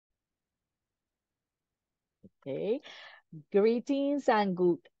Okay. Greetings and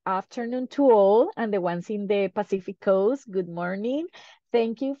good afternoon to all, and the ones in the Pacific Coast, good morning.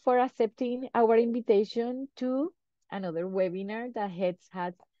 Thank you for accepting our invitation to another webinar that HEADS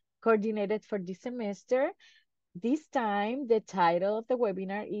has coordinated for this semester. This time, the title of the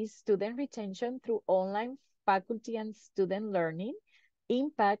webinar is Student Retention Through Online Faculty and Student Learning,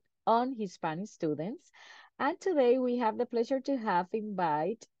 Impact on Hispanic Students. And today we have the pleasure to have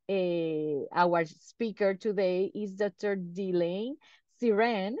invite our speaker today is Dr. Delane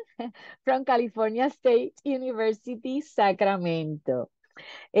Siren from California State University, Sacramento.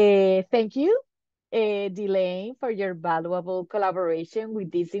 Thank you, Delane, for your valuable collaboration with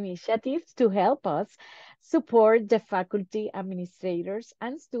these initiatives to help us support the faculty, administrators,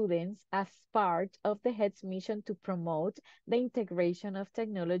 and students as part of the HEAD's mission to promote the integration of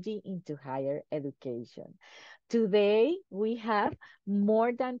technology into higher education. Today, we have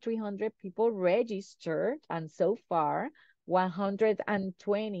more than 300 people registered, and so far,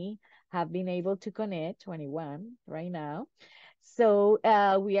 120 have been able to connect, 21 right now. So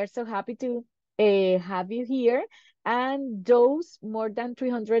we are so happy to have you here. And those more than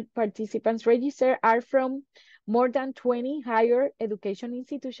 300 participants registered are from more than 20 higher education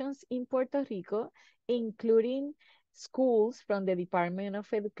institutions in Puerto Rico, including schools from the Department of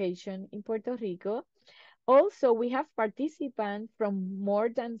Education in Puerto Rico. Also, we have participants from more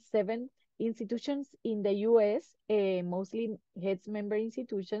than 7 institutions in the US, mostly HEADS member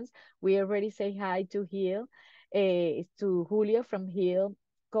institutions. We already say hi to to Julio from Hill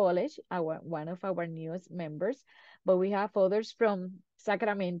College, one of our newest members. But we have others from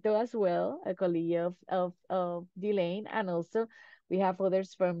Sacramento as well, a colleague of Delane, and also we have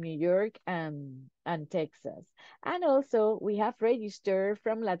others from New York and Texas. And also we have registered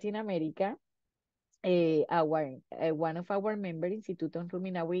from Latin America, our one of our member Instituto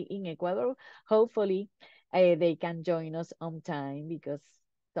Ruminawi in Ecuador. Hopefully, they can join us on time because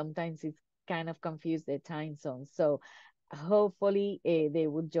sometimes it's kind of confused the time zone. So hopefully they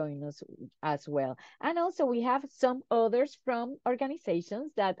will join us as well. And also we have some others from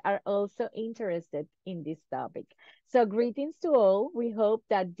organizations that are also interested in this topic. So greetings to all. We hope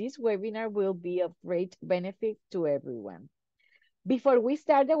that this webinar will be of great benefit to everyone. Before we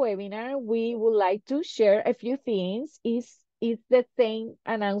start the webinar, we would like to share a few things. It's the same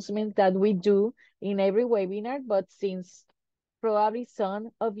announcement that we do in every webinar, but since probably some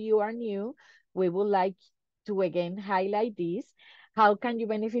of you are new, we would like to again highlight this. How can you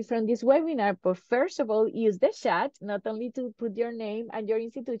benefit from this webinar? But first of all, use the chat, not only to put your name and your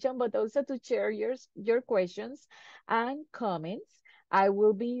institution, but also to share your questions and comments. I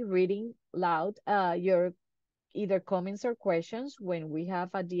will be reading loud your either comments or questions when we have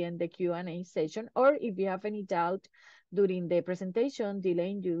at the end the Q&A session, or if you have any doubt during the presentation,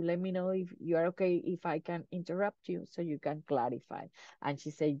 Delane, you let me know if you are okay if I can interrupt you so you can clarify. And she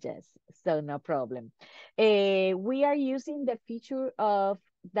said yes, so no problem. We are using the feature of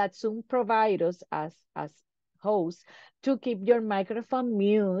that Zoom provides us as hosts to keep your microphone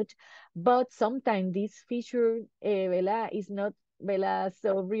mute, but sometimes this feature, Bella, is not Bella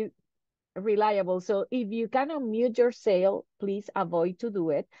so reliable. So if you can unmute yourself, please avoid to do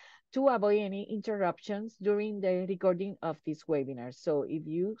it to avoid any interruptions during the recording of this webinar. So if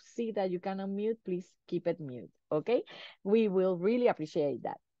you see that you can unmute, please keep it mute, okay? We will really appreciate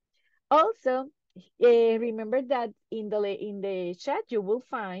that. Also, remember that in the chat, you will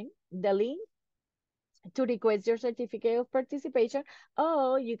find the link to request your certificate of participation,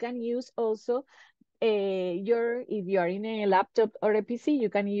 or you can use also if you are in a laptop or a PC, you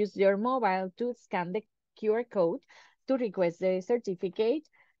can use your mobile to scan the QR code to request the certificate.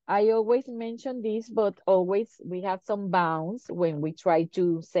 I always mention this, but always we have some bounds when we try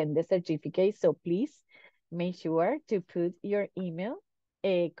to send the certificate. So please make sure to put your email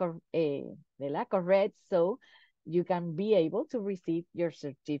correct so you can be able to receive your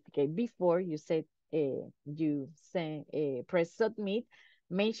certificate before you send press submit.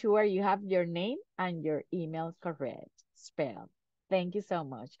 Make sure you have your name and your email correct spelled. Thank you so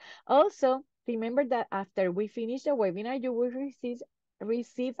much. Also, remember that after we finish the webinar, you will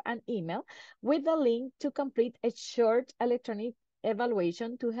receive an email with a link to complete a short electronic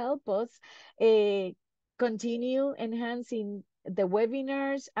evaluation to help us continue enhancing the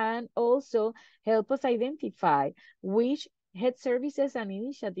webinars and also help us identify which head services and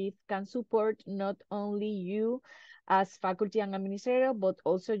initiatives can support not only you as faculty and administrator, but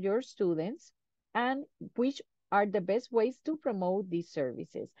also your students, and which are the best ways to promote these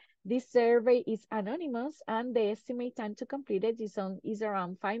services. This survey is anonymous and the estimate time to complete it is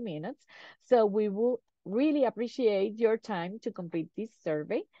around 5 minutes. So we will really appreciate your time to complete this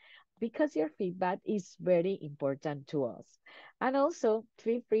survey. because your feedback is very important to us. And also,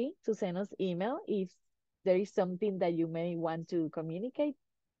 feel free to send us email if there is something that you may want to communicate.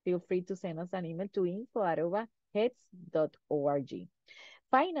 Feel free to send us an email to info@heads.org.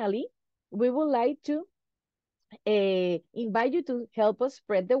 Finally, we would like to invite you to help us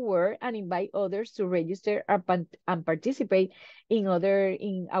spread the word and invite others to register and participate in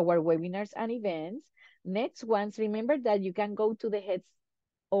our webinars and events. Next ones, remember that you can go to the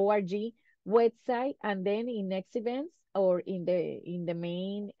Heads.org website, and then in next events or in the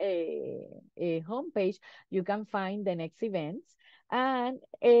main homepage, you can find the next events. And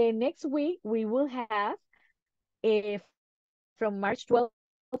next week we will have from March 12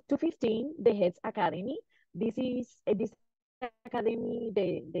 to 15 the Heads Academy. This academy,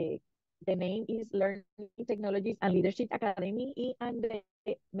 the name is Learning Technologies and Leadership Academy, and the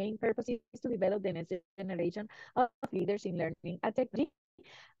main purpose is to develop the next generation of leaders in learning and technology.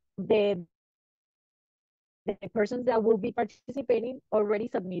 The persons that will be participating already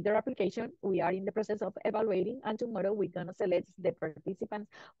submit their application. We are in the process of evaluating, and tomorrow we're gonna select the participants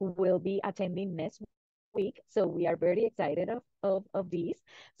who will be attending next week. So we are very excited of this.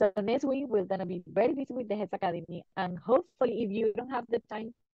 So next week we're gonna be very busy with the Heads Academy, and hopefully, if you don't have the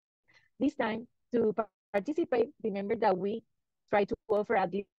time this time to participate, remember that we try to offer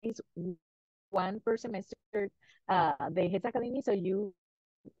at least one per semester the Heads Academy. So you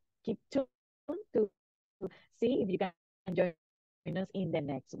keep tuned to see if you can join us in the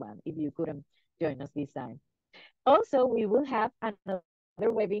next one, if you couldn't join us this time. Also, we will have another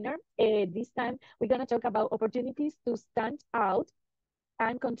webinar. This time we're gonna talk about opportunities to stand out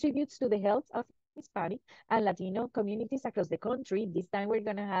and contributes to the health of Hispanic and Latino communities across the country. This time we're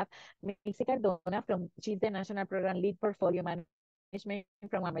gonna have Mixie Cardona she's the National Program Lead Portfolio Management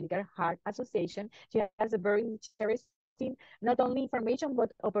from American Heart Association. She has a very interesting, not only information,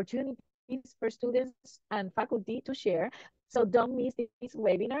 but opportunities for students and faculty to share. So don't miss this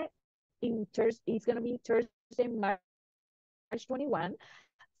webinar. It's gonna be Thursday, March 21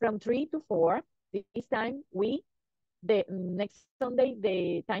 from 3 to 4. This time the next Sunday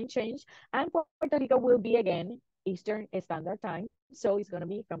the time change, and Puerto Rico will be again Eastern Standard Time, so it's gonna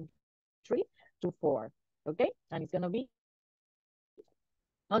be from 3 to 4. Okay, and it's gonna be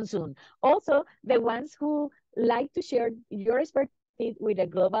on soon. Also, the ones who like to share your expertise with a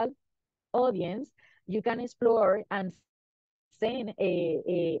global audience, you can explore and send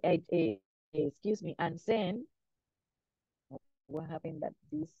what happened that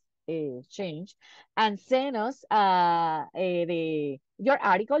this change, and send us your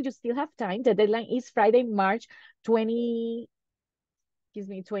article. You still have time. The deadline is Friday, March 20,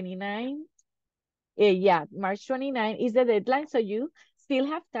 29. Yeah, March 29 is the deadline. So you still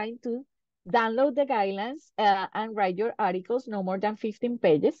have time to download the guidelines and write your articles, no more than 15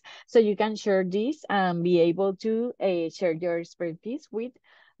 pages. So you can share this and be able to share your expertise with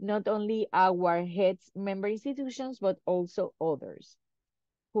not only our heads member institutions, but also others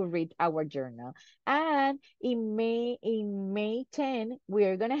who read our journal. And in May 10,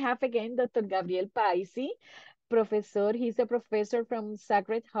 we're gonna have again Dr. Gabriel Paisi, professor. He's a professor from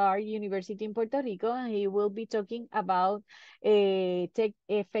Sacred Heart University in Puerto Rico, and he will be talking about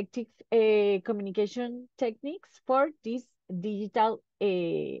effective communication techniques for this digital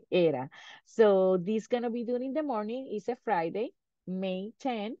era. So this gonna be done in the morning. It's a Friday, May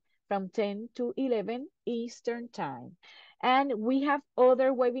 10, from 10 to 11 Eastern Time. And we have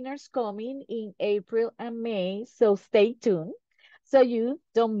other webinars coming in April and May, so stay tuned so you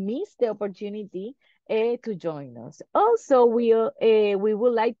don't miss the opportunity to join us. Also, we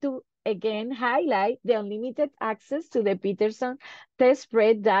would like to again highlight the unlimited access to the Peterson test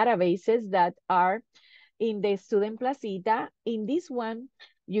spread databases that are in the Student Placita. In this one,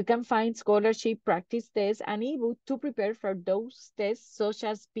 you can find scholarship practice tests and ebook to prepare for those tests, such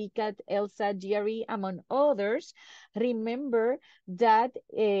as PCAT, ELSA, GRE, among others. Remember that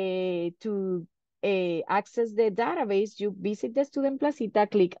to access the database, you visit the Student Placita,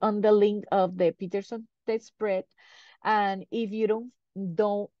 click on the link of the Peterson test spread, and if you don't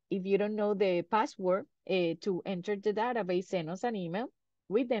know the password to enter the database, send us an email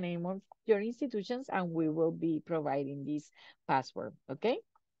with the name of your institutions, and we will be providing this password. Okay.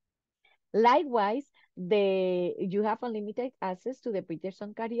 Likewise, you have unlimited access to the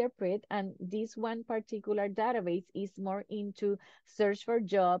Peterson Career Prep, and this one particular database is more into search for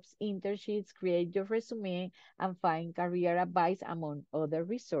jobs, internships, create your resume, and find career advice, among other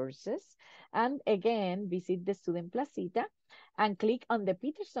resources. And again, visit the Student Placita and click on the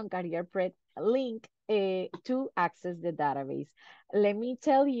Peterson Career Prep link to access the database. Let me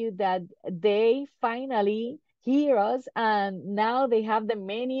tell you that they finally hear us. And now they have the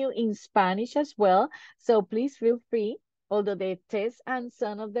menu in Spanish as well. So please feel free, although the test and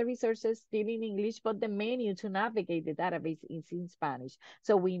some of the resources still in English, but the menu to navigate the database is in Spanish.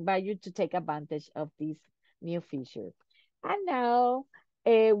 So we invite you to take advantage of this new feature. And now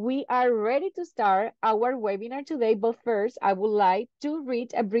we are ready to start our webinar today, but first I would like to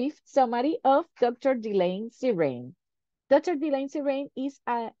read a brief summary of Dr. Delane Sirene. Dr. Delane Sirene is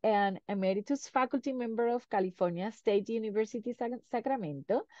an emeritus faculty member of California State University,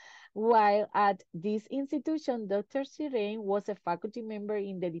 Sacramento. While at this institution, Dr. Sirene was a faculty member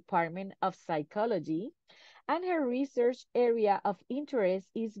in the Department of Psychology, and her research area of interest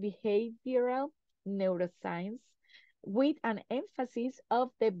is behavioral neuroscience with an emphasis of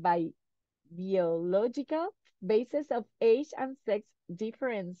the biological basis of age and sex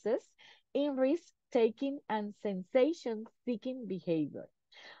differences in risk-taking and sensation-seeking behavior.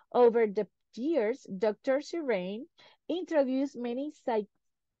 Over the years, Dr. Sirene introduced many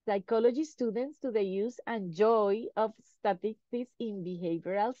psychology students to the use and joy of statistics in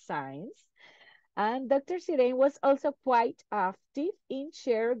behavioral science. And Dr. Sirene was also quite active in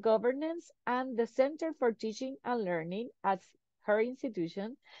shared governance and the Center for Teaching and Learning at her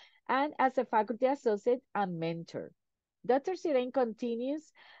institution and as a faculty associate and mentor. Dr. Sirene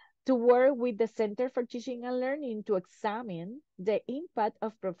continues to work with the Center for Teaching and Learning to examine the impact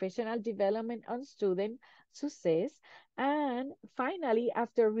of professional development on student success. And finally,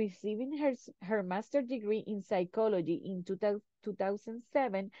 after receiving her master's degree in psychology in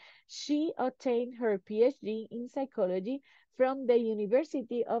 2007, she obtained her PhD in psychology from the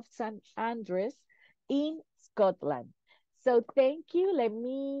University of St. Andrews in Scotland. So thank you. Let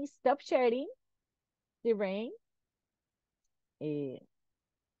me stop sharing the rain.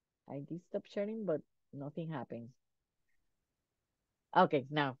 I did stop sharing, but nothing happened. Okay,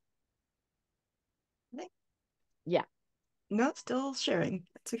 now. Yeah. No, still sharing.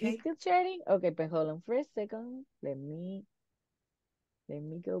 That's You okay. still sharing? Okay, but hold on for a second. Let me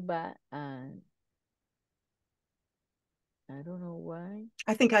go back and I don't know why.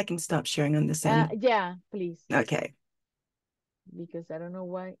 I think I can stop sharing on this end. Yeah, please. Okay. Because I don't know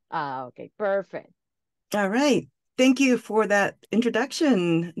why. Ah, okay, perfect. All right. Thank you for that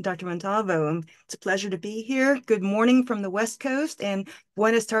introduction, Dr. Montalvo. It's a pleasure to be here. Good morning from the West Coast and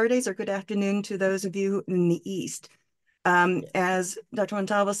buenas tardes or good afternoon to those of you in the East. Yeah. As Dr.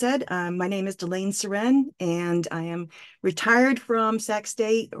 Montalvo said, my name is Delane Seren, and I am retired from Sac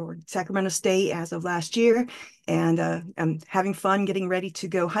State or Sacramento State as of last year, and I'm having fun getting ready to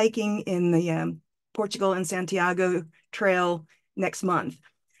go hiking in the Portugal and Santiago Trail next month.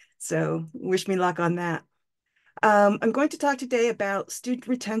 So wish me luck on that. I'm going to talk today about student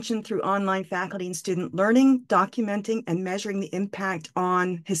retention through online faculty and student learning, documenting and measuring the impact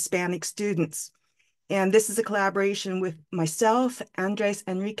on Hispanic students. And this is a collaboration with myself, Andres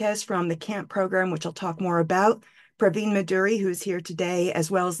Enriquez from the CAMP program, which I'll talk more about, Praveen Maduri, who's here today,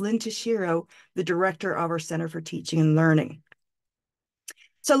 as well as Lynn Tashiro, the director of our Center for Teaching and Learning.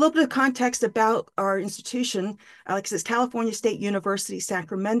 So a little bit of context about our institution. Like I said, it's California State University,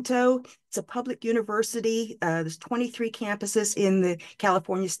 Sacramento. It's a public university. There's 23 campuses in the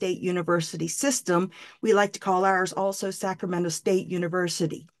California State University system. We like to call ours also Sacramento State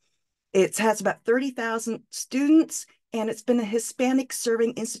University. It has about 30,000 students, and it's been a Hispanic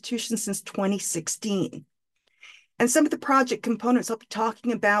serving institution since 2016. And some of the project components I'll be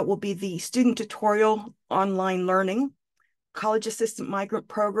talking about will be the student tutorial online learning, college assistant migrant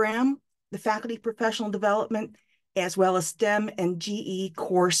program, the faculty professional development, as well as STEM and GE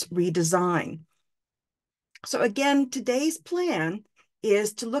course redesign. So again, today's plan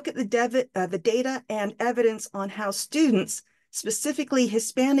is to look at the data and evidence on how students, specifically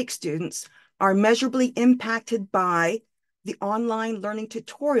Hispanic students, are measurably impacted by the online learning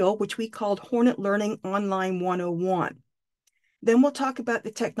tutorial, which we called Hornet Learning Online 101. Then we'll talk about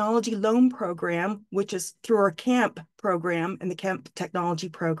the technology loan program, which is through our CAMP program and the CAMP technology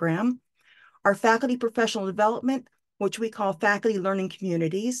program, our faculty professional development, which we call faculty learning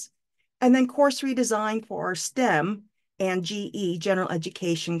communities, and then course redesign for our STEM and GE general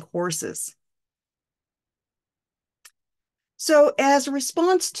education courses. So as a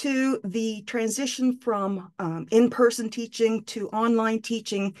response to the transition from in-person teaching to online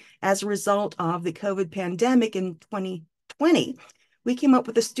teaching as a result of the COVID pandemic in 2020, we came up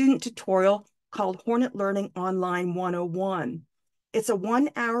with a student tutorial called Hornet Learning Online 101. It's a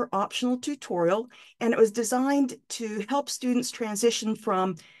 1-hour optional tutorial, and it was designed to help students transition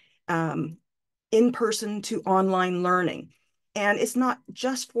from in-person to online learning. And it's not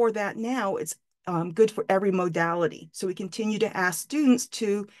just for that now, it's good for every modality. So we continue to ask students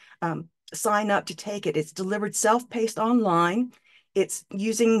to sign up to take it. It's delivered self-paced online. It's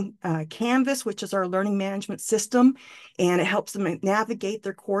using Canvas, which is our learning management system, and it helps them navigate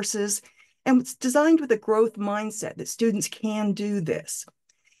their courses. And it's designed with a growth mindset that students can do this.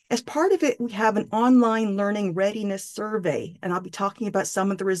 As part of it, we have an online learning readiness survey, and I'll be talking about some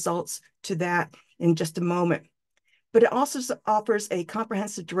of the results to that in just a moment. But it also offers a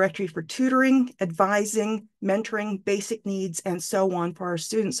comprehensive directory for tutoring, advising, mentoring, basic needs, and so on for our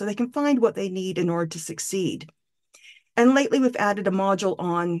students so they can find what they need in order to succeed. And lately, we've added a module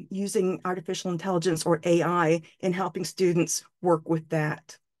on using artificial intelligence or AI in helping students work with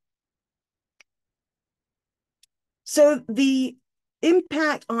that. So the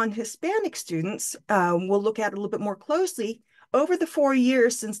impact on Hispanic students, we'll look at a little bit more closely. Over the 4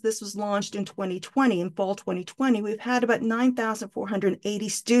 years since this was launched in 2020, in fall 2020, we've had about 9,480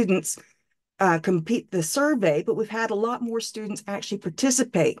 students complete the survey, but we've had a lot more students actually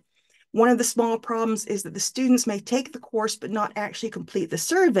participate. One of the small problems is that the students may take the course but not actually complete the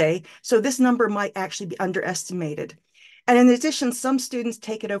survey, so this number might actually be underestimated. And in addition, some students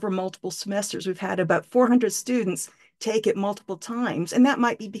take it over multiple semesters. We've had about 400 students take it multiple times, and that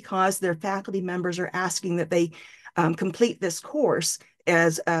might be because their faculty members are asking that they complete this course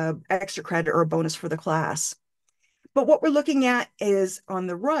as an extra credit or a bonus for the class. But what we're looking at is on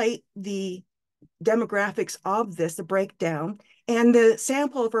the right, the demographics of this, the breakdown, and the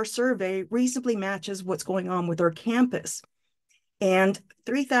sample of our survey reasonably matches what's going on with our campus. And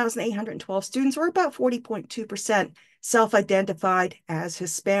 3,812 students, or about 40.2%, self-identified as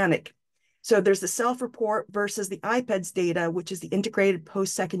Hispanic. So there's the self-report versus the IPEDS data, which is the Integrated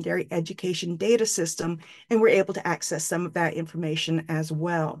Post-Secondary Education Data System, and we're able to access some of that information as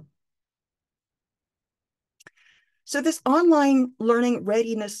well. So this online learning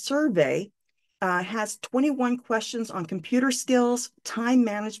readiness survey has 21 questions on computer skills, time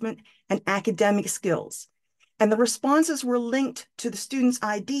management, and academic skills. And the responses were linked to the students'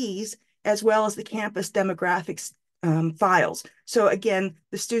 IDs as well as the campus demographics files. So again,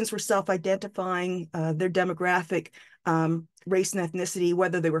 the students were self-identifying their demographic, race and ethnicity,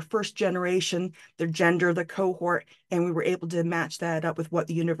 whether they were first generation, their gender, the cohort, and we were able to match that up with what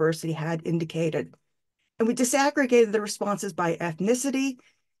the university had indicated. And we disaggregated the responses by ethnicity,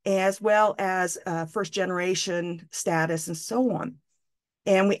 as well as first generation status and so on.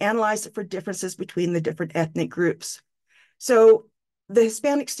 And we analyzed it for differences between the different ethnic groups. So the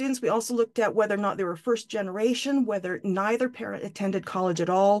Hispanic students, we also looked at whether or not they were first generation, whether neither parent attended college at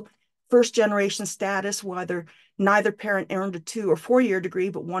all, first generation status, whether neither parent earned a 2 or 4 year degree,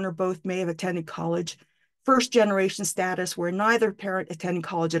 but one or both may have attended college, first generation status where neither parent attended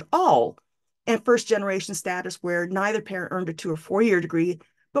college at all, and first generation status where neither parent earned a 2 or 4 year degree,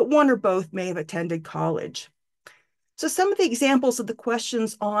 but one or both may have attended college. So some of the examples of the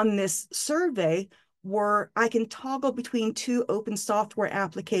questions on this survey were, I can toggle between 2 open software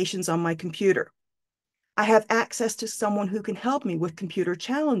applications on my computer. I have access to someone who can help me with computer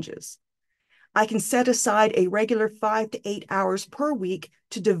challenges. I can set aside a regular 5 to 8 hours per week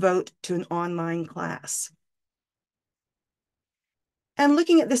to devote to an online class. And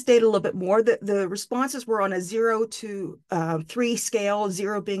looking at this data a little bit more, the responses were on a 0 to 3 scale,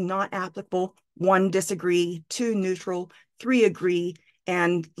 0 being not applicable, 1 disagree, 2 neutral, 3 agree,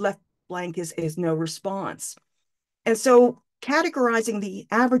 and left blank is no response. And so categorizing the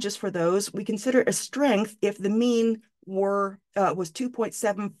averages for those, we consider a strength if the mean was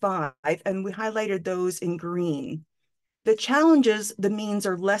 2.75, and we highlighted those in green. The challenges, the means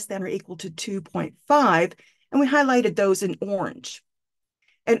are less than or equal to 2.5, and we highlighted those in orange.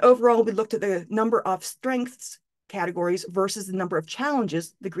 And overall, we looked at the number of strengths categories versus the number of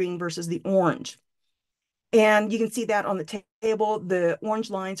challenges, the green versus the orange. And you can see that on the table. The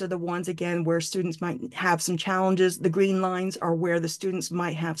orange lines are the ones, again, where students might have some challenges. The green lines are where the students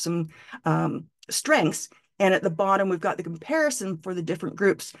might have some strengths. And at the bottom, we've got the comparison for the different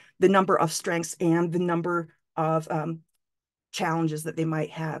groups, the number of strengths and the number of challenges that they might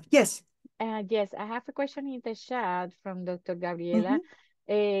have. Yes. Yes, I have a question in the chat from Dr. Gabriela,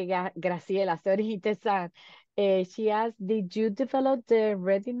 Mm-hmm. Graciela, sorry, Tesan. She asked, did you develop the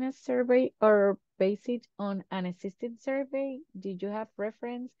readiness survey or base it on an existing survey? Did you have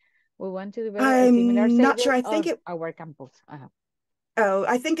reference? We want to develop a similar I'm not sure. survey of our campus. Oh,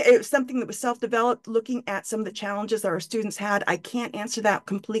 I think it was something that was self-developed, looking at some of the challenges that our students had. I can't answer that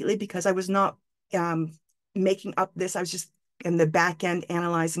completely because I was not making up this. I was just in the back end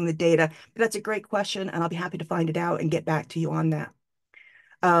analyzing the data. But that's a great question, and I'll be happy to find it out and get back to you on that.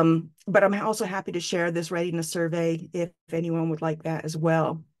 But I'm also happy to share this readiness survey if anyone would like that as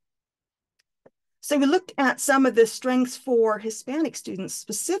well. So we looked at some of the strengths for Hispanic students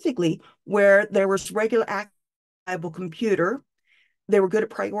specifically, where there was regular accessible computer, they were good at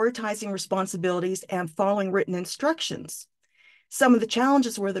prioritizing responsibilities and following written instructions. Some of the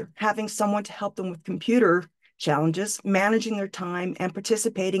challenges were having someone to help them with computer challenges, managing their time, and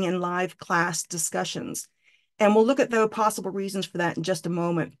participating in live class discussions. And we'll look at the possible reasons for that in just a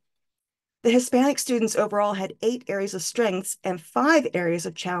moment. The Hispanic students overall had 8 areas of strengths and 5 areas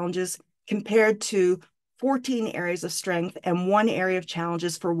of challenges compared to 14 areas of strength and 1 area of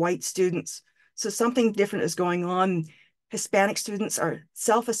challenges for white students. So something different is going on. Hispanic students are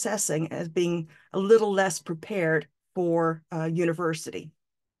self-assessing as being a little less prepared for university.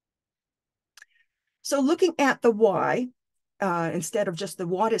 So looking at the why, instead of just the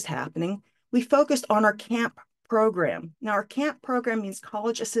what is happening, we focused on our camp program. Now, our camp program means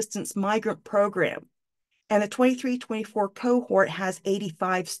College Assistance Migrant Program, and the 23-24 cohort has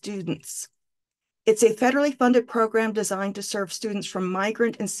 85 students. It's a federally funded program designed to serve students from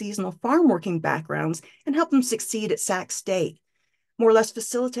migrant and seasonal farm working backgrounds and help them succeed at Sac State, more or less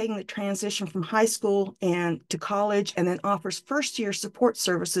facilitating the transition from high school and to college, and then offers first-year support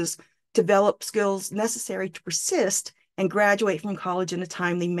services to develop skills necessary to persist and graduate from college in a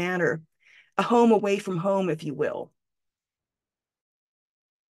timely manner. A home away from home, if you will.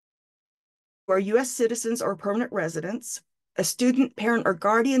 For U.S. citizens or permanent residents, a student, parent, or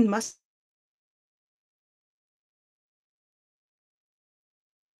guardian must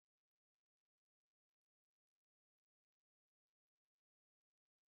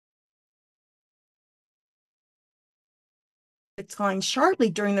decline sharply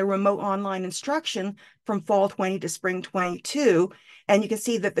during the remote online instruction from fall 20 to spring 22. And you can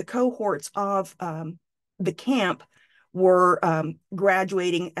see that the cohorts of the camp were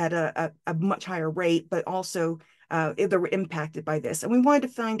graduating at a much higher rate, but also they were impacted by this. And we wanted to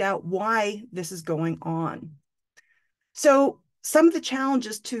find out why this is going on. So some of the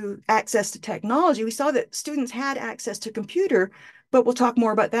challenges to access to technology, we saw that students had access to computer, but we'll talk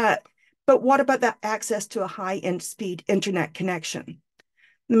more about that. But what about that access to a high-end speed internet connection?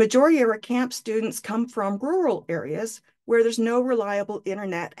 The majority of our camp students come from rural areas where there's no reliable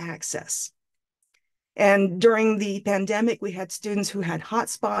internet access. And during the pandemic, we had students who had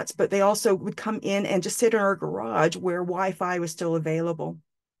hotspots, but they also would come in and just sit in our garage where Wi-Fi was still available.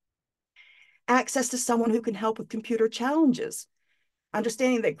 Access to someone who can help with computer challenges.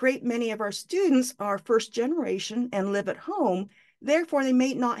 Understanding that great many of our students are first generation and live at home, therefore they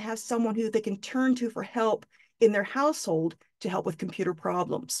may not have someone who they can turn to for help in their household to help with computer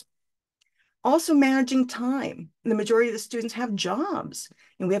problems. Also managing time. The majority of the students have jobs,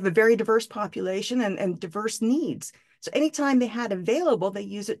 and we have a very diverse population and diverse needs. So anytime they had available, they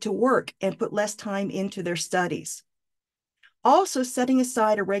use it to work and put less time into their studies. Also setting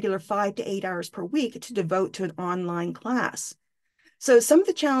aside a regular 5 to 8 hours per week to devote to an online class. So some of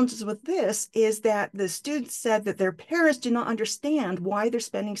the challenges with this is that the students said that their parents do not understand why they're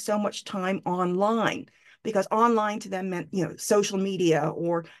spending so much time online, because online to them meant, social media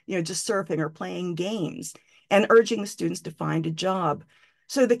or, just surfing or playing games, and urging the students to find a job.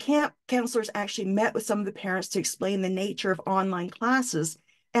 So the camp counselors actually met with some of the parents to explain the nature of online classes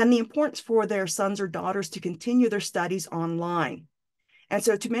and the importance for their sons or daughters to continue their studies online. And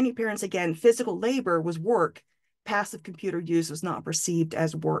so to many parents, again, physical labor was work. Passive computer use was not perceived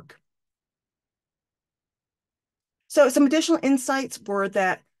as work. So some additional insights were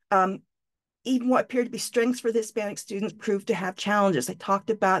that even what appeared to be strengths for the Hispanic students proved to have challenges. They talked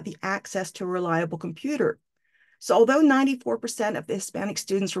about the access to a reliable computer. So although 94% of the Hispanic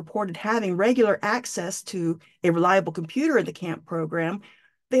students reported having regular access to a reliable computer in the camp program,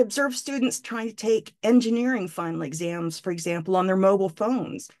 they observed students trying to take engineering final exams, for example, on their mobile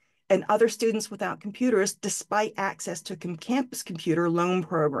phones, and other students without computers despite access to a campus computer loan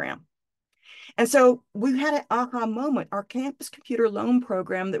program. And so we had an aha moment. Our campus computer loan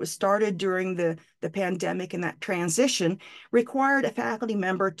program that was started during the pandemic and that transition required a faculty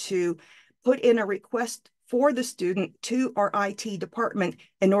member to put in a request for the student to our IT department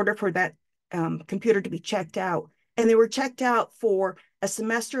in order for that computer to be checked out. And they were checked out for a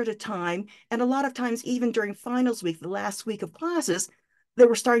semester at a time. And a lot of times, even during finals week, the last week of classes, they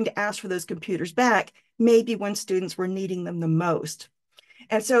were starting to ask for those computers back, maybe when students were needing them the most.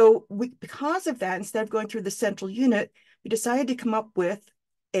 And so because of that, instead of going through the central unit, we decided to come up with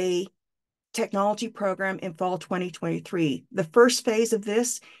a technology program in fall 2023. The first phase of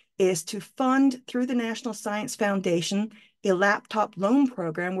this is to fund through the National Science Foundation a laptop loan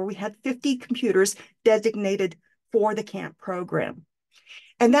program where we had 50 computers designated for the camp program.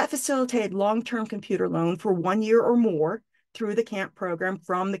 And that facilitated long-term computer loan for 1 year or more through the camp program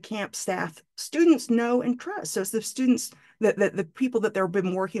from the camp staff students know and trust. So it's the students, the people that they've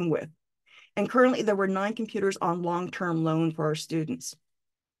been working with. And currently there were 9 computers on long-term loan for our students.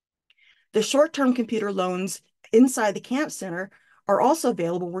 The short-term computer loans inside the camp center are also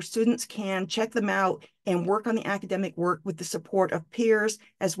available where students can check them out and work on the academic work with the support of peers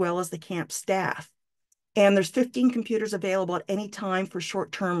as well as the camp staff. And there's 15 computers available at any time for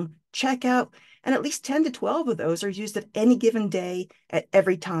short-term checkout, and at least 10 to 12 of those are used at any given day at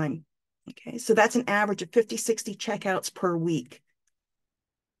every time. Okay, so that's an average of 50, 60 checkouts per week.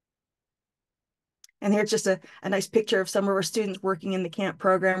 And here's just a nice picture of some of our students working in the camp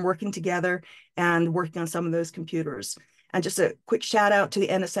program, working together and working on some of those computers. And just a quick shout out to the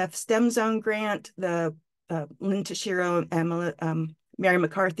NSF STEM Zone grant. The Lynn Tashiro and Mary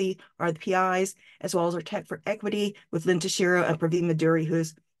McCarthy are the PIs, as well as our Tech for Equity with Lynn Tashiro and Praveen Maduri,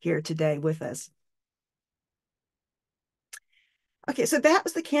 who's here today with us. Okay, so that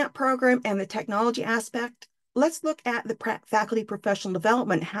was the camp program and the technology aspect. Let's look at the faculty professional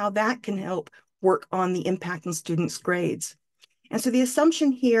development, how that can help work on the impact on students' grades. And so the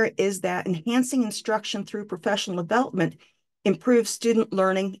assumption here is that enhancing instruction through professional development improves student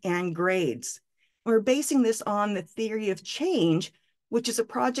learning and grades. We're basing this on the theory of change, which is a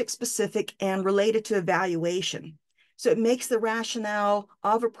project-specific and related to evaluation. So it makes the rationale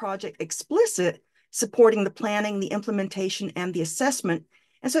of a project explicit, supporting the planning, the implementation, and the assessment.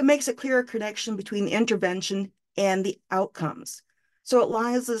 And so it makes a clearer connection between the intervention and the outcomes. So it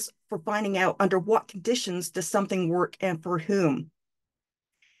allows us for finding out under what conditions does something work and for whom.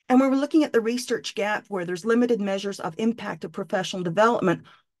 And when we're looking at the research gap where there's limited measures of impact of professional development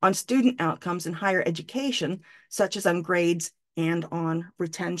on student outcomes in higher education, such as on grades and on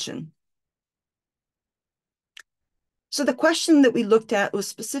retention. So the question that we looked at was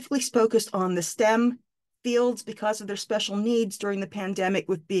specifically focused on the STEM fields because of their special needs during the pandemic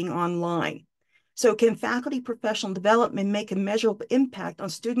with being online. So can faculty professional development make a measurable impact on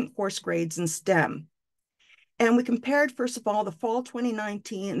student course grades in STEM? And we compared, first of all, the fall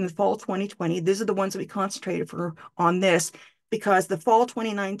 2019 and the fall 2020. These are the ones that we concentrated on this because the fall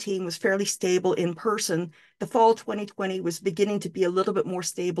 2019 was fairly stable in person. The fall 2020 was beginning to be a little bit more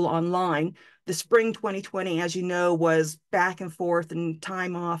stable online. The spring 2020, as you know, was back and forth and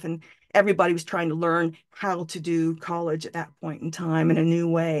time off, and everybody was trying to learn how to do college at that point in time in a new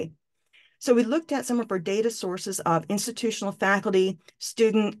way. So we looked at some of our data sources of institutional faculty,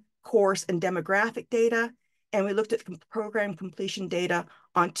 student, course, and demographic data, and we looked at program completion data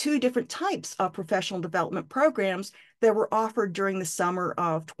on 2 different types of professional development programs that were offered during the summer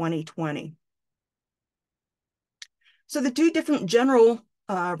of 2020. So the 2 different general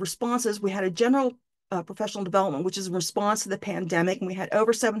responses, we had a general professional development, which is a response to the pandemic, and we had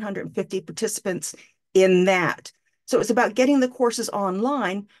over 750 participants in that. So it's about getting the courses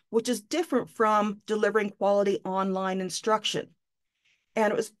online, which is different from delivering quality online instruction.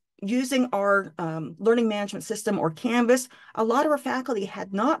 And it was using our learning management system or Canvas. A lot of our faculty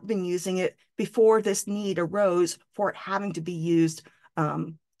had not been using it before this need arose for it having to be used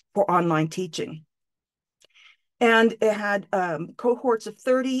for online teaching. And it had cohorts of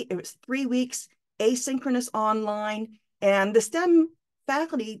 30. It was 3 weeks, asynchronous online. And the STEM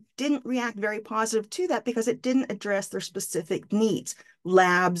faculty didn't react very positive to that because it didn't address their specific needs,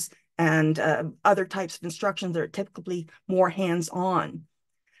 labs and other types of instructions that are typically more hands-on.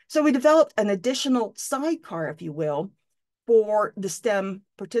 So we developed an additional sidecar, if you will, for the STEM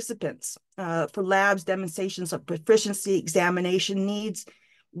participants, for labs, demonstrations of proficiency, examination needs,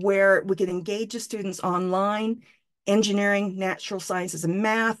 where we could engage the students online, engineering, natural sciences, and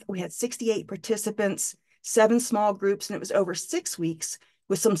math. We had 68 participants, 7 small groups, and it was over 6 weeks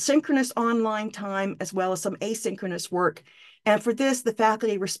with some synchronous online time as well as some asynchronous work. And for this, the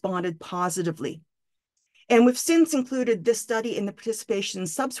faculty responded positively. And we've since included this study in the participation in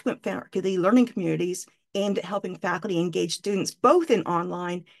subsequent faculty learning communities aimed at helping faculty engage students both in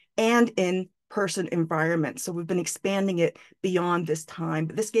online and in-person environments. So we've been expanding it beyond this time,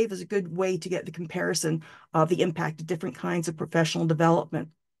 but this gave us a good way to get the comparison of the impact of different kinds of professional development.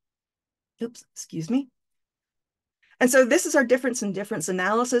 Oops, excuse me. And so this is our difference in difference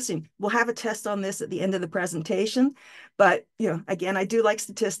analysis, and we'll have a test on this at the end of the presentation. But, again, I do like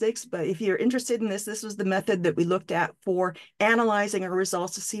statistics, but if you're interested in this, this was the method that we looked at for analyzing our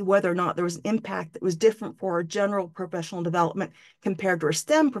results to see whether or not there was an impact that was different for our general professional development compared to our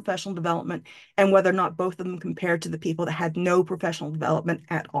STEM professional development, and whether or not both of them compared to the people that had no professional development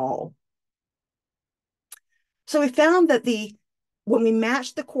at all. So we found that when we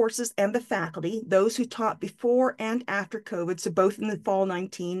matched the courses and the faculty, those who taught before and after COVID, so both in the fall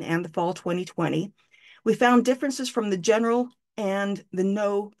 19 and the fall 2020, We found differences from the general and the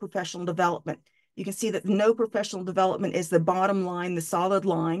no professional development. You can see that the no professional development is the bottom line, the solid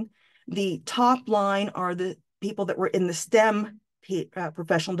line. The top line are the people that were in the STEM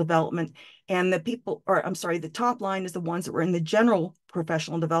professional development, and the top line is the ones that were in the general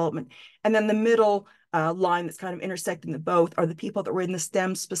professional development. And then the middle line that's kind of intersecting the both are the people that were in the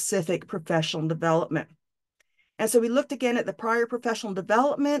STEM specific professional development. And so we looked again at the prior professional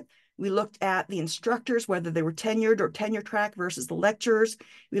development. We looked at the instructors, whether they were tenured or tenure track versus the lecturers.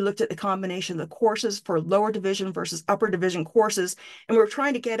 We looked at the combination of the courses for lower division versus upper division courses. And we were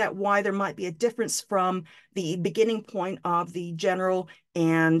trying to get at why there might be a difference from the beginning point of the general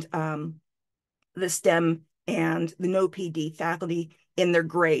and the STEM and the no PD faculty in their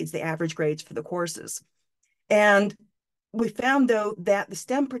grades, the average grades for the courses. And we found, though, that the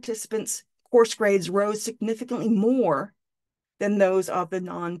STEM participants' course grades rose significantly more than those of the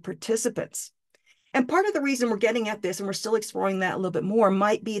non-participants. And part of the reason we're getting at this, and we're still exploring that a little bit more,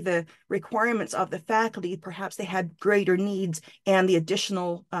 might be the requirements of the faculty. Perhaps they had greater needs, and the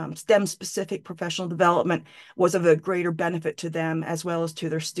additional STEM-specific professional development was of a greater benefit to them as well as to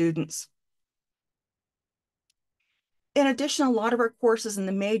their students. In addition, a lot of our courses in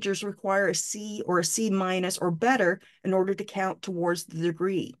the majors require a C or a C minus or better in order to count towards the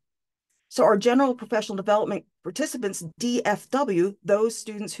degree. So our general professional development participants, DFW, those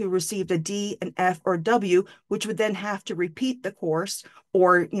students who received a D, an F, or a W, which would then have to repeat the course,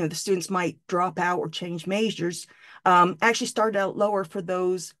 or the students might drop out or change majors, actually started out lower for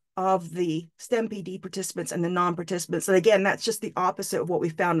those of the STEM PD participants and the non-participants. And again, that's just the opposite of what we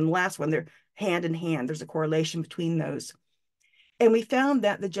found in the last one. They're hand in hand. There's a correlation between those. And we found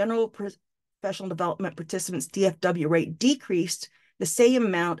that the general professional development participants' DFW rate decreased the same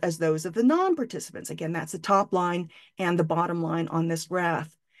amount as those of the non-participants. Again, that's the top line and the bottom line on this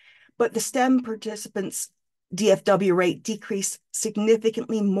graph. But the STEM participants' DFW rate decreased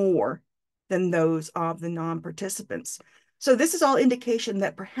significantly more than those of the non-participants. So this is all indication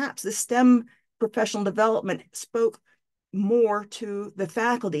that perhaps the STEM professional development spoke more to the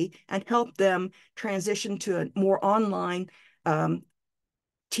faculty and helped them transition to a more online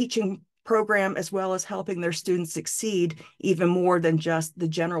teaching program, as well as helping their students succeed even more than just the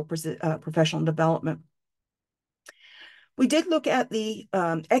general professional development. We did look at the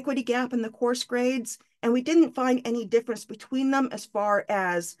equity gap in the course grades, and we didn't find any difference between them as far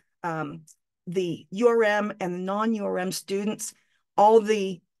as the URM and the non-URM students. All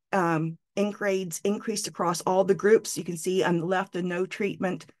the grades increased across all the groups. You can see on the left, the no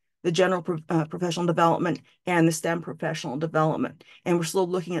treatment, the general professional development, and the STEM professional development. And we're still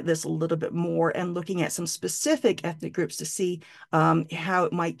looking at this a little bit more and looking at some specific ethnic groups to see how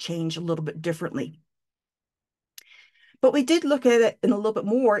it might change a little bit differently. But we did look at it in a little bit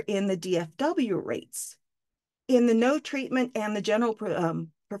more in the DFW rates. In the no treatment and the general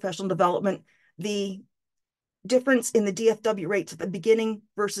professional development, the difference in the DFW rates at the beginning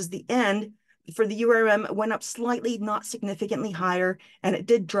versus the end for the URM went up slightly, not significantly higher, and it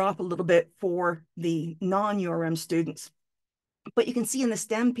did drop a little bit for the non-URM students. But you can see in the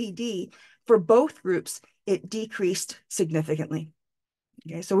STEM PD, for both groups, it decreased significantly.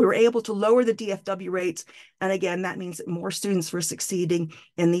 Okay, so we were able to lower the DFW rates, and again, that means that more students were succeeding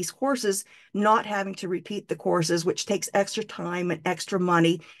in these courses, not having to repeat the courses, which takes extra time and extra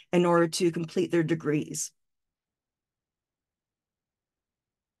money in order to complete their degrees.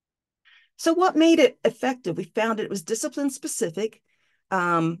 So what made it effective? We found it was discipline specific,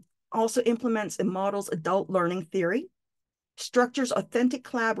 also implements and models adult learning theory, structures authentic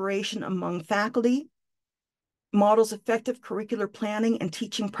collaboration among faculty, models effective curricular planning and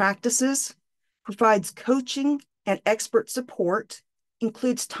teaching practices, provides coaching and expert support,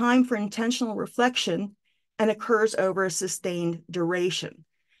 includes time for intentional reflection, and occurs over a sustained duration.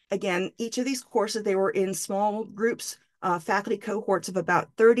 Again, each of these courses, they were in small groups, faculty cohorts of about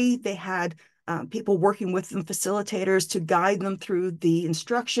 30. They had people working with them, facilitators, to guide them through the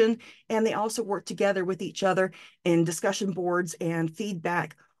instruction. And they also worked together with each other in discussion boards and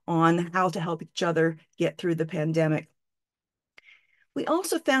feedback on how to help each other get through the pandemic. We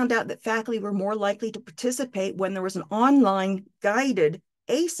also found out that faculty were more likely to participate when there was an online guided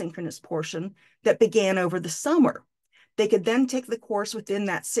asynchronous portion that began over the summer. They could then take the course within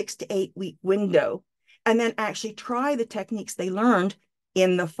that 6 to 8 week window and then actually try the techniques they learned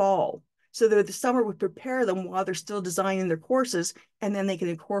in the fall. So that the summer would prepare them while they're still designing their courses, and then they can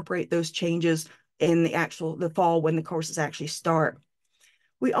incorporate those changes in the fall when the courses actually start.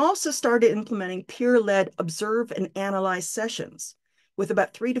 We also started implementing peer-led observe and analyze sessions with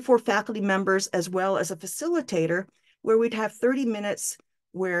about 3 to 4 faculty members, as well as a facilitator, where we'd have 30 minutes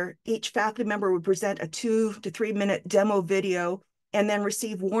where each faculty member would present a 2 to 3 minute demo video and then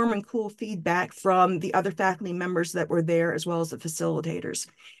receive warm and cool feedback from the other faculty members that were there, as well as the facilitators.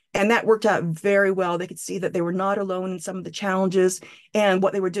 And that worked out very well. They could see that they were not alone in some of the challenges, and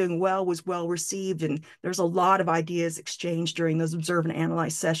what they were doing well was well received. And there's a lot of ideas exchanged during those observe and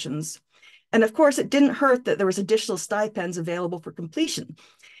analyze sessions. And of course, it didn't hurt that there was additional stipends available for completion.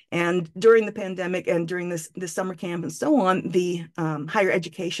 And during the pandemic and during this summer camp and so on, the Higher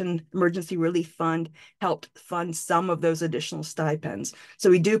Education Emergency Relief Fund helped fund some of those additional stipends. So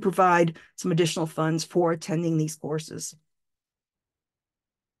we do provide some additional funds for attending these courses.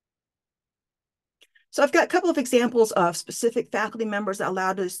 So I've got a couple of examples of specific faculty members that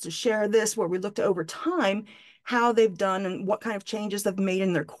allowed us to share this, where we looked at over time how they've done and what kind of changes they've made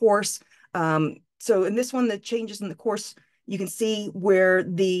in their course. So in this one, the changes in the course, you can see where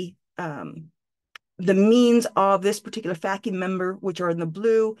the means of this particular faculty member, which are in the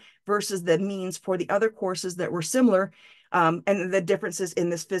blue, versus the means for the other courses that were similar, and the differences in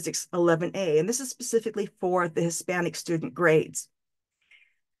this Physics 11A. And this is specifically for the Hispanic student grades.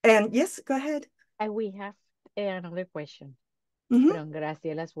 And yes, go ahead. And we have another question Mm-hmm. from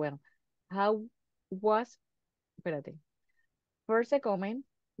Graciela as well. How was, espérate, first a comment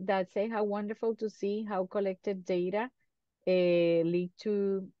that say how wonderful to see how collected data lead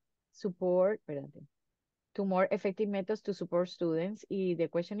to support, espérate, to more effective methods to support students. The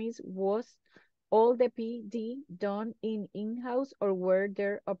question is, was all the PD done in-house, or were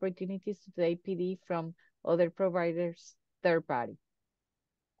there opportunities to take PD from other providers, third party?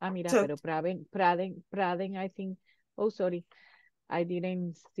 Ah, mira, So, pero Praden, I think, oh, sorry, I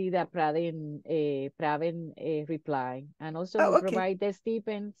didn't see that Praven reply. And also who oh, okay. provide the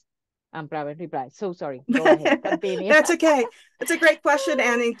stipends, and Praven reply. So sorry, go ahead, continue. That's okay. That's a great question,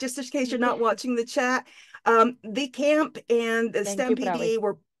 Annie. Just in case you're not watching the chat, the camp and the Thank STEM you, Praven.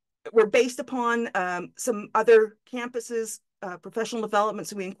 PD were based upon some other campuses, professional development.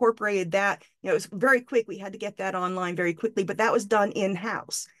 So we incorporated that. It was very quick. We had to get that online very quickly, but that was done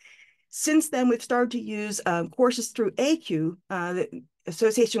in-house. Since then, we've started to use courses through ACU, the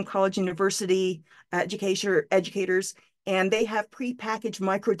Association of College and University Educators, and they have pre-packaged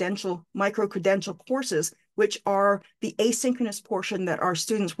micro-credential courses, which are the asynchronous portion that our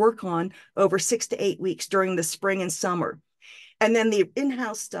students work on over 6 to 8 weeks during the spring and summer. And then the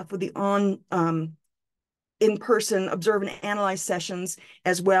in-house stuff with the in-person observe and analyze sessions,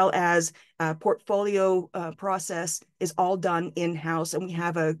 as well as portfolio process, is all done in-house. And we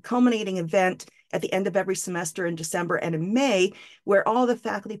have a culminating event at the end of every semester in December and in May, where all the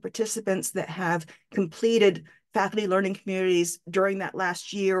faculty participants that have completed faculty learning communities during that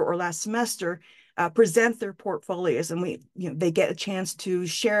last year or last semester present their portfolios, and they get a chance to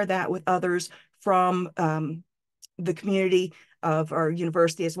share that with others from the community of our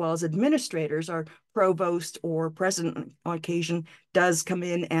university, as well as administrators. Our provost or president on occasion does come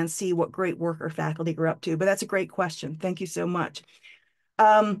in and see what great work our faculty are up to. But that's a great question. Thank you so much.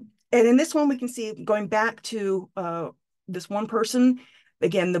 And in this one, we can see, going back to this one person,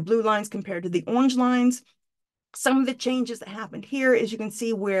 again, the blue lines compared to the orange lines. Some of the changes that happened here is you can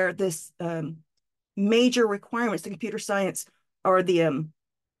see where this major requirements, the computer science, or the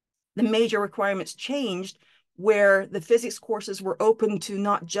major requirements changed, where the physics courses were open to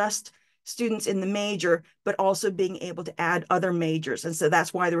not just students in the major, but also being able to add other majors. And so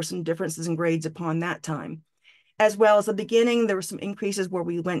that's why there were some differences in grades upon that time. As well as the beginning, there were some increases where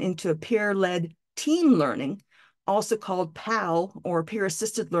we went into a peer-led team learning, also called PAL, or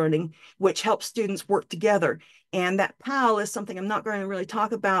peer-assisted learning, which helps students work together. And that PAL is something I'm not going to really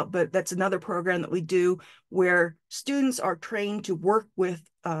talk about, but that's another program that we do where students are trained to work with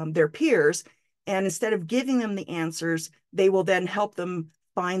their peers. And instead of giving them the answers, they will then help them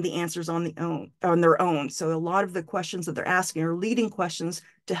find the answers on their own. So a lot of the questions that they're asking are leading questions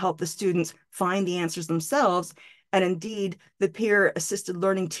to help the students find the answers themselves. And indeed, the peer-assisted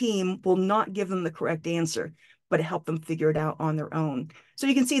learning team will not give them the correct answer, but help them figure it out on their own. So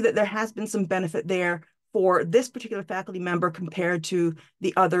you can see that there has been some benefit there for this particular faculty member compared to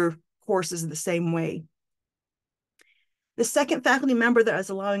the other courses in the same way. The second faculty member that is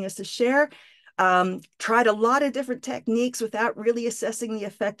allowing us to share tried a lot of different techniques without really assessing the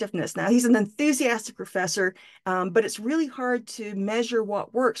effectiveness. Now, he's an enthusiastic professor, but it's really hard to measure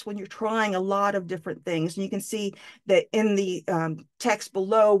what works when you're trying a lot of different things. And you can see that in the text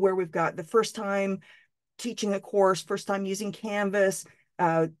below, where we've got the first time teaching a course, first time using Canvas,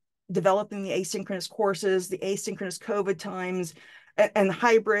 developing the asynchronous courses, the asynchronous COVID times, and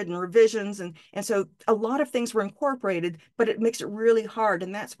hybrid and revisions. And so a lot of things were incorporated, but it makes it really hard.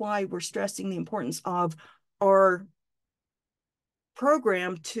 And that's why we're stressing the importance of our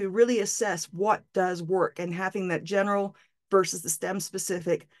program to really assess what does work, and having that general versus the STEM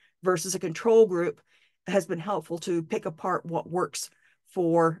specific versus a control group has been helpful to pick apart what works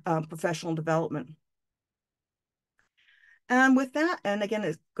for professional development. And with that, and again,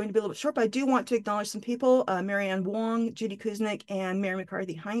 it's going to be a little bit short, but I do want to acknowledge some people, Marianne Wong, Judy Kuznick, and Mary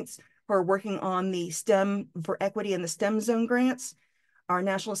McCarthy-Heinz, who are working on the STEM for Equity and the STEM Zone grants. Our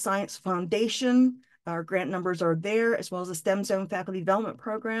National Science Foundation, our grant numbers are there, as well as the STEM Zone Faculty Development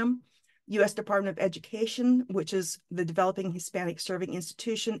Program, U.S. Department of Education, which is the Developing Hispanic Serving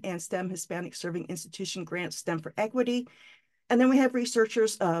Institution, and STEM Hispanic Serving Institution grants, STEM for Equity. And then we have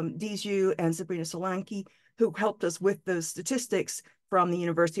researchers, Dizu and Sabrina Solanki, who helped us with those statistics from the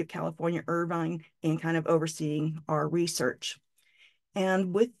University of California, Irvine, and kind of overseeing our research.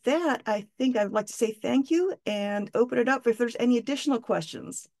 And with that, I think I'd like to say thank you and open it up if there's any additional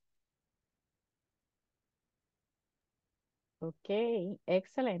questions. Okay,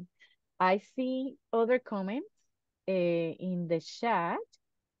 excellent. I see other comments in the chat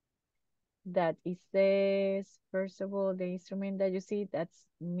that it says, first of all, the instrument that you see, that's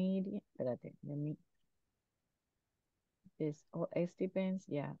MIDI. Espérate, this stipends,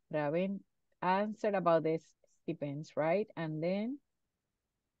 yeah. Raven answered about the stipends, right? And then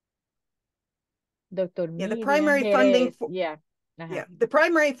Dr. Yeah, the Miriam primary funding Jerez, for, yeah. yeah, the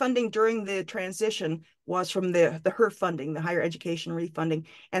primary funding during the transition was from the HER funding, the higher education refunding.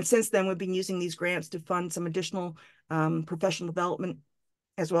 And since then, we've been using these grants to fund some additional professional development,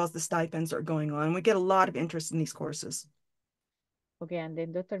 as well as the stipends that are going on. We get a lot of interest in these courses. Okay, and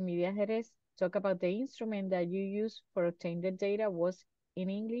then Dr. Miriam Jerez talk about the instrument that you use for obtaining the data was in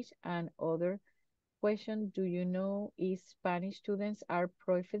English. And other question, do you know if Spanish students are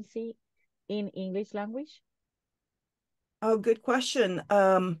proficiency in English language? Oh, good question.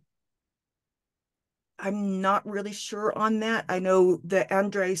 I'm not really sure on that. I know that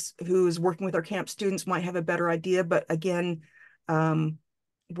Andres, who is working with our camp students, might have a better idea, but again,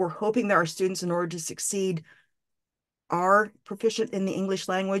 we're hoping that our students, in order to succeed, are proficient in the English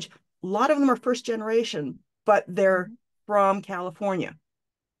language. A lot of them are first generation, but they're from California.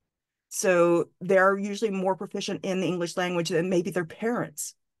 So they're usually more proficient in the English language than maybe their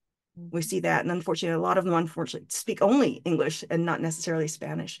parents. We see that. And unfortunately, a lot of them, unfortunately, speak only English and not necessarily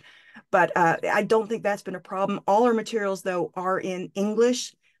Spanish. But I don't think that's been a problem. All our materials, though, are in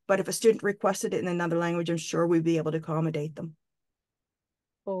English. But if a student requested it in another language, I'm sure we'd be able to accommodate them.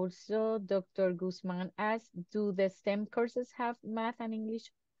 Also, Dr. Guzman asked, do the STEM courses have math and English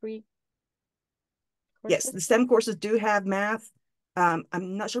free Yes, courses? the STEM courses do have math. I'm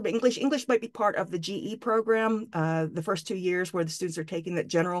not sure, but English might be part of the GE program. The first 2 years where the students are taking that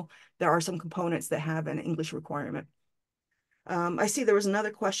general, there are some components that have an English requirement. I see there was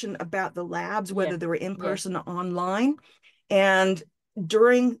another question about the labs, Yeah, whether they were in yes. person or online. And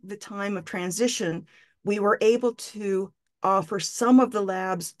during the time of transition, we were able to offer some of the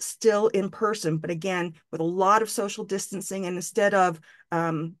labs still in person, but again, with a lot of social distancing. And instead of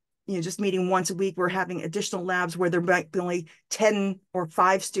just meeting once a week, we're having additional labs where there might be only 10 or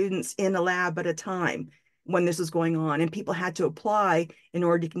 5 students in a lab at a time when this was going on. And people had to apply in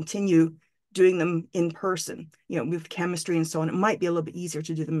order to continue doing them in person, with chemistry and so on. It might be a little bit easier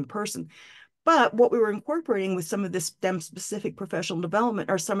to do them in person. But what we were incorporating with some of this STEM specific professional development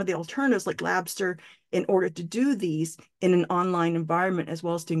are some of the alternatives like Labster, in order to do these in an online environment, as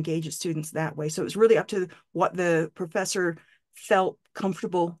well as to engage students that way. So it was really up to what the professor felt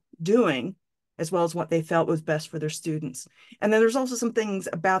comfortable doing, as well as what they felt was best for their students. And then there's also some things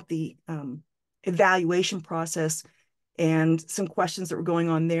about the evaluation process and some questions that were going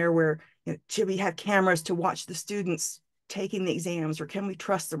on there where, should we have cameras to watch the students taking the exams, or can we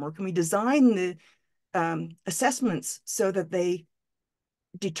trust them, or can we design the assessments so that they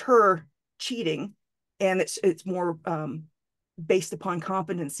deter cheating, and it's more based upon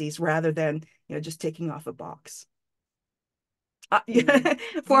competencies rather than just ticking off a box. Yeah.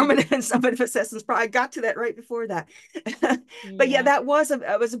 Formative and summative assessments. Probably got to that right before that. But yeah, Yeah. that was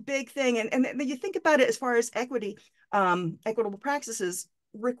a big thing. And you think about it as far as equity, equitable practices,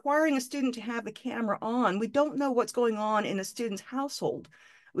 requiring a student to have the camera on. We don't know what's going on in a student's household.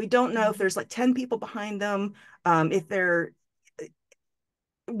 We don't know if there's like 10 people behind them, if they're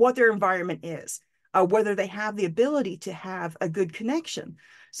what their environment is, whether they have the ability to have a good connection.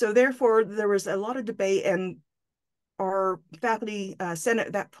 So therefore, there was a lot of debate, and our faculty senate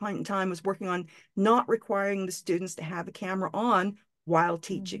at that point in time was working on not requiring the students to have a camera on while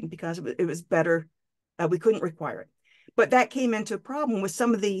teaching, because it was better. We couldn't require it. But that came into a problem with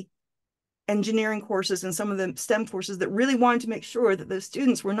some of the engineering courses and some of the STEM courses that really wanted to make sure that the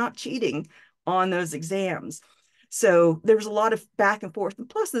students were not cheating on those exams. So there was a lot of back and forth, and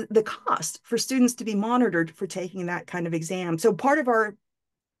plus the cost for students to be monitored for taking that kind of exam. So part of our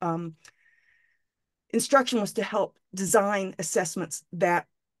um, instruction was to help design assessments that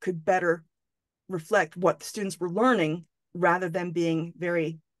could better reflect what the students were learning rather than being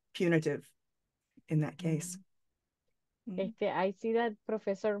very punitive in that case. Mm. I see that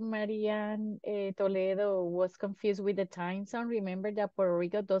Professor Marian Toledo was confused with the time zone. Remember that Puerto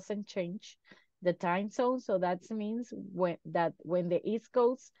Rico doesn't change the time zone, so that means when the East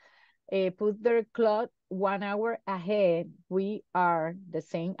Coast put their clock 1 hour ahead, we are the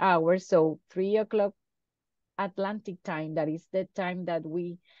same hour. So 3 o'clock Atlantic time, that is the time that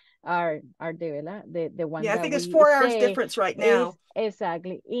we are the, ¿verdad? The one Yeah, I that think it's we 4 hours stay difference right is now.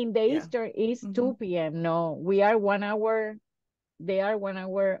 exactly in the Yeah. Eastern is Mm-hmm. 2 p.m. No, we are 1 hour, they are 1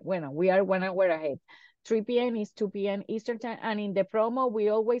 hour, well, we are 1 hour ahead. 3 p.m. is 2 p.m. Eastern time. And in the promo, we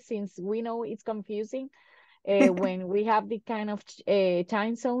always, since we know it's confusing, when we have the kind of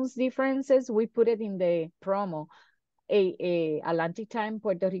time zones differences, we put it in the promo, a Atlantic time,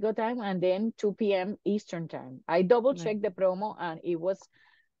 Puerto Rico time, and then 2 p.m. Eastern time. I double Right. checked the promo and it was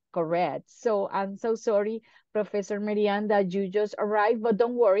correct. So I'm so sorry, Professor Marianne, that you just arrived, but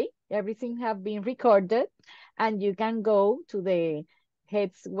don't worry, everything have been recorded, and you can go to the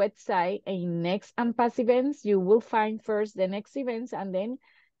HEAD's website. In next and past events, you will find first the next events, and then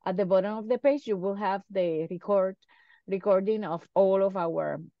at the bottom of the page, you will have the recording of all of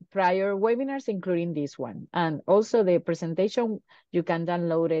our prior webinars, including this one. And also the presentation, you can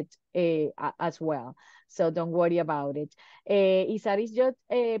download it as well. So don't worry about it. Isaris just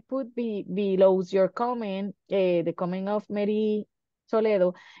put below your comment, the comment of Mary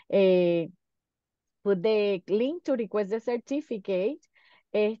Toledo, put the link to request the certificate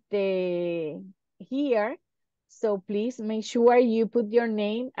here. So please make sure you put your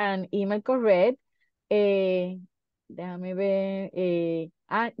name and email correct. Eh, Déjame ver.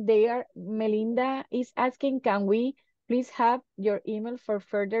 Melinda is asking, can we please have your email for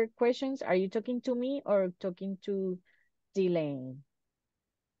further questions? Are you talking to me or talking to Delane?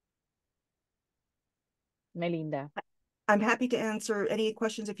 Melinda. I'm happy to answer any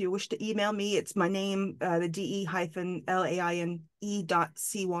questions if you wish to email me. It's my name, the DE-LAINE.CYRENNE,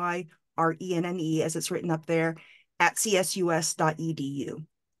 as it's written up there, at csus.edu.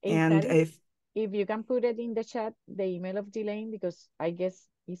 And Sari, if you can put it in the chat, the email of Delane, because I guess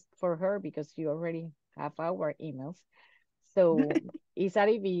it's for her because you already have our emails. So,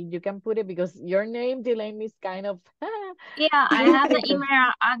 Isari, if you can put it because your name, Delane, is kind of Yeah, I have the tricky to.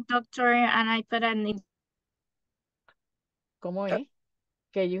 email at doctor and I put an ¿Cómo es?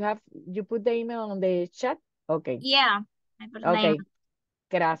 Que you put the email on the chat? Okay. yeah, I put the name. Okay.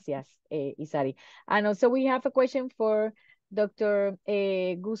 Gracias, Isari. And also we have a question for Dr.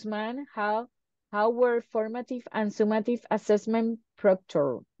 Guzman. How were formative and summative assessment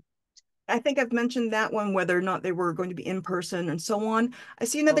proctored? I think I've mentioned that one, whether or not they were going to be in person and so on. I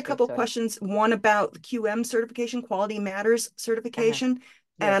see another Okay, couple of sorry. questions, one about QM certification, Quality Matters Uh-huh. certification. Yes.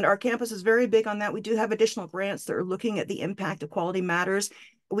 And our campus is very big on that. We do have additional grants that are looking at the impact of Quality Matters.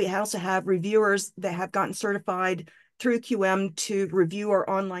 We also have reviewers that have gotten certified through QM to review our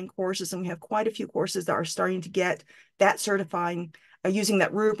online courses. And we have quite a few courses that are starting to get that certifying using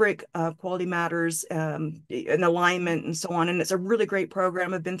that rubric of Quality Matters and alignment and so on. And it's a really great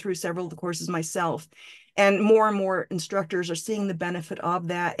program. I've been through several of the courses myself. And more instructors are seeing the benefit of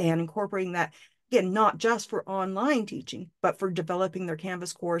that and incorporating that, again, not just for online teaching, but for developing their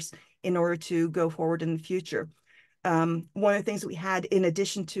Canvas course in order to go forward in the future. One of the things that we had in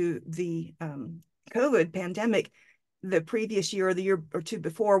addition to the COVID pandemic, the previous year or the year or two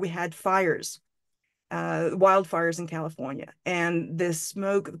before, we had fires, wildfires in California. And the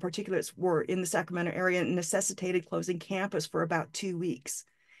smoke, the particulates were in the Sacramento area and necessitated closing campus for about 2 weeks.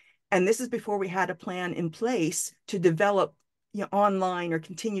 And this is before we had a plan in place to develop online or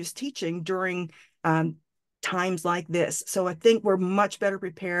continuous teaching during times like this. So I think we're much better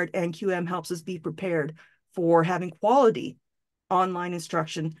prepared, and QM helps us be prepared for having quality online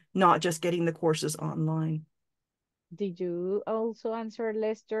instruction, not just getting the courses online. Did you also answer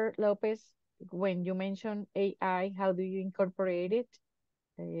Lester Lopez when you mentioned AI? How do you incorporate it?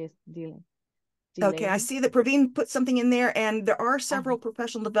 Yes, Okay, I Delane. see that Praveen put something in there, and there are Uh-huh. several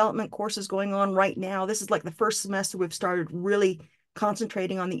professional development courses going on right now. This is like the first semester we've started really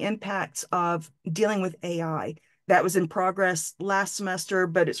concentrating on the impacts of dealing with AI. That was in progress last semester,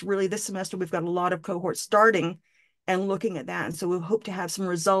 but it's really this semester we've got a lot of cohorts starting and looking at that. And so we hope to have some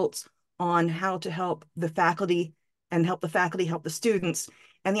results on how to help the faculty and help the faculty help the students.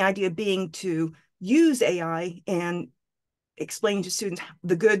 And the idea being to use AI and explain to students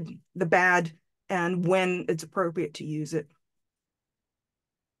the good, the bad, and when it's appropriate to use it.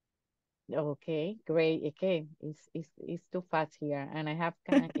 Okay, great. Okay, it's too fast here, and I have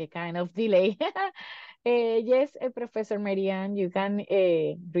a kind of delay. Yes, Professor Marianne, you can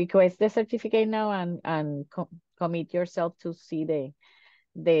request the certificate now and commit yourself to see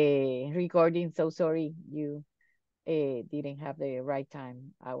the recording. So sorry you didn't have the right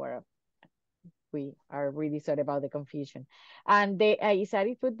time. We are really sorry about the confusion. And the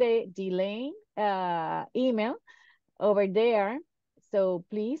Isari put the delay email over there. So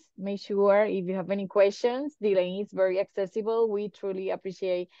please make sure if you have any questions, the lane is very accessible. We truly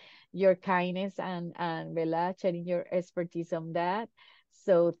appreciate your kindness and Bella sharing your expertise on that.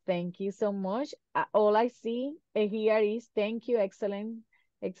 So thank you so much. All I see here is thank you, excellent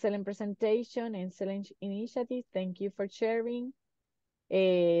presentation, excellent initiative. Thank you for sharing.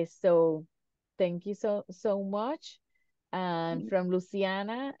 So thank you so much. And from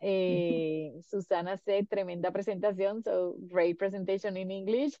Luciana, Susana said, tremenda presentación, so great presentation in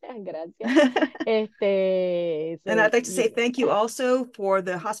English. Gracias. And So I'd like to say yeah, thank you also for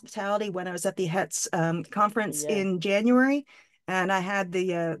the hospitality when I was at the HETS conference yeah. in January. And I had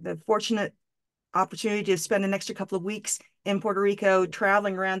the fortunate opportunity to spend an extra couple of weeks in Puerto Rico,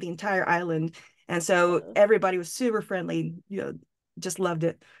 traveling around the entire island. And so everybody was super friendly, just loved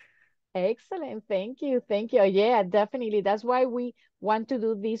it. Excellent. Thank you. Thank you. Yeah, definitely. That's why we want to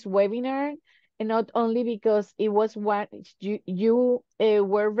do this webinar, and not only because it was what you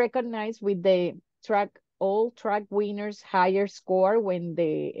were recognized with the all track winners higher score when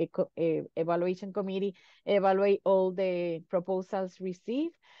the evaluation committee evaluate all the proposals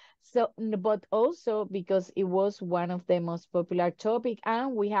received. So, but also because it was one of the most popular topic,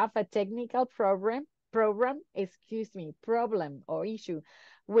 and we have a technical problem or issue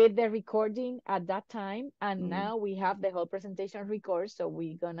with the recording at that time, and now we have the whole presentation record, so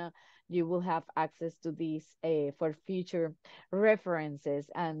you will have access to this for future references,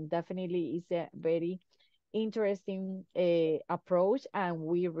 and definitely it's a very interesting approach, and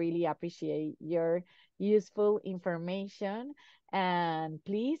we really appreciate your useful information. And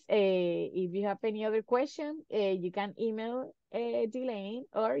please, if you have any other question, you can email Delane,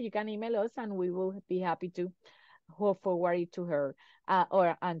 or you can email us, and we will be happy to who forwarded to her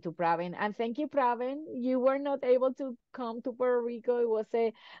and to Pravin. And thank you, Pravin. You were not able to come to Puerto Rico. It was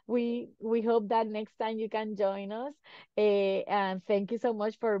we hope that next time you can join us. And thank you so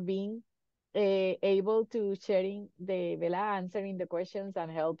much for being able to sharing the Vela answering the questions and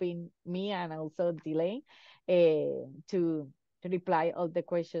helping me and also Delay to reply all the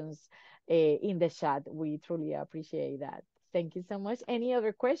questions in the chat. We truly appreciate that. Thank you so much. Any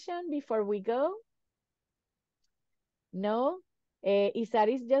other question before we go? No,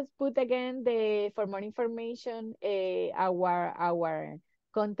 Isaris just put again the for more information, our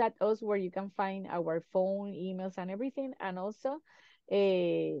contact us where you can find our phone, emails, and everything, and also,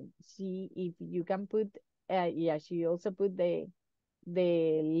 she if you can put, yeah, she also put the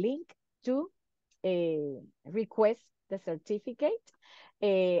link to request the certificate.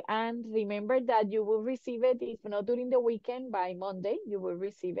 And remember that you will receive it, if not during the weekend, by Monday, you will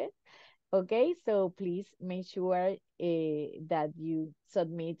receive it. Okay, so please make sure that you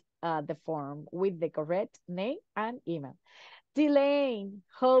submit the form with the correct name and email. Delane,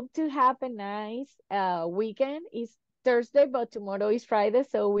 hope to have a nice weekend. It's Thursday, but tomorrow is Friday,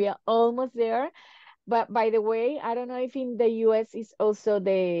 so we are almost there. But by the way, I don't know if in the US is also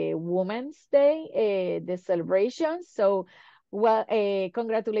the Women's Day, the celebration. So, well,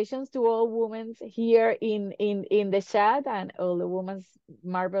 congratulations to all women here in the chat and all the women's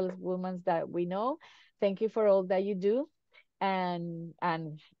marvelous women that we know. Thank you for all that you do, and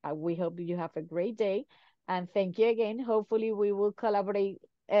we hope you have a great day. And thank you again. Hopefully, we will collaborate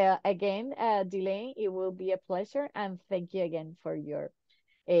again, Delane. It will be a pleasure. And thank you again for your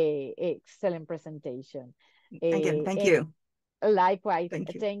a excellent presentation. Again, thank And you. likewise,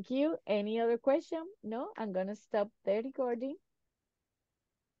 Thank you. thank you. Any other question? No, I'm gonna stop the recording.